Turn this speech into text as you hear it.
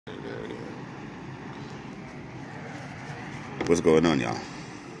What's going on, y'all?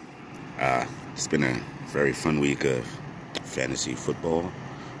 It's been a very fun week of fantasy football,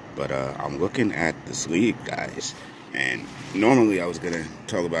 but I'm looking at this league, guys, and normally I was going to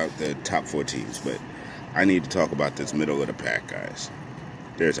talk about the top 4 teams, but I need to talk about this middle of the pack, guys.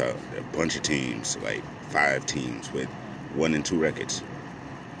 There's a bunch of teams, like 5 teams with 1 and 2 records,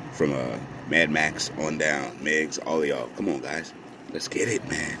 from Mad Max on down, Megs, all of y'all. Come on, guys. Let's get it,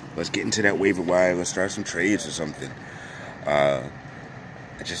 man. Let's get into that waiver wire. Let's start some trades or something.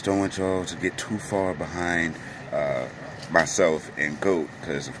 I just don't want y'all to get too far behind myself and GOAT,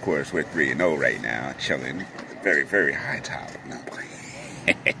 because, of course, we're 3-0 right now, chilling. Very, very high top. No,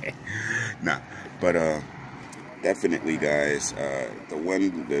 nah, but definitely, guys, the 1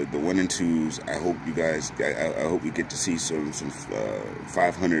 and 2s, I hope you guys, I hope we get to see some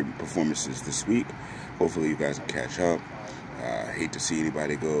 500 performances this week. Hopefully you guys can catch up. I hate to see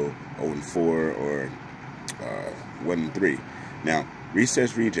anybody go 0-4 or 1-3. Now,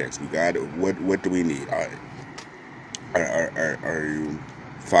 recess rejects. We got what do we need? Are you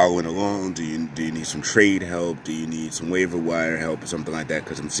following along? Do you need some trade help? Do you need some waiver wire help or something like that?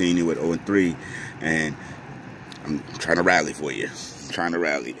 Because I'm seeing you at 0-3, and I'm trying to rally for you. Trying to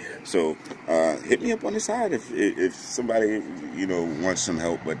rally. So hit me up on the side if somebody wants some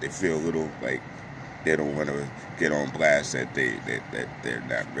help, but they feel a little like they don't want to get on blast that they're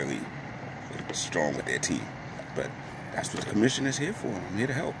not really strong with their team. But that's what the commission is here for. I'm here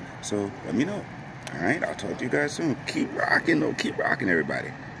to help. So let me know. All right, I'll talk to you guys soon. Keep rocking, though. Keep rocking, everybody.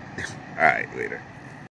 All right, later.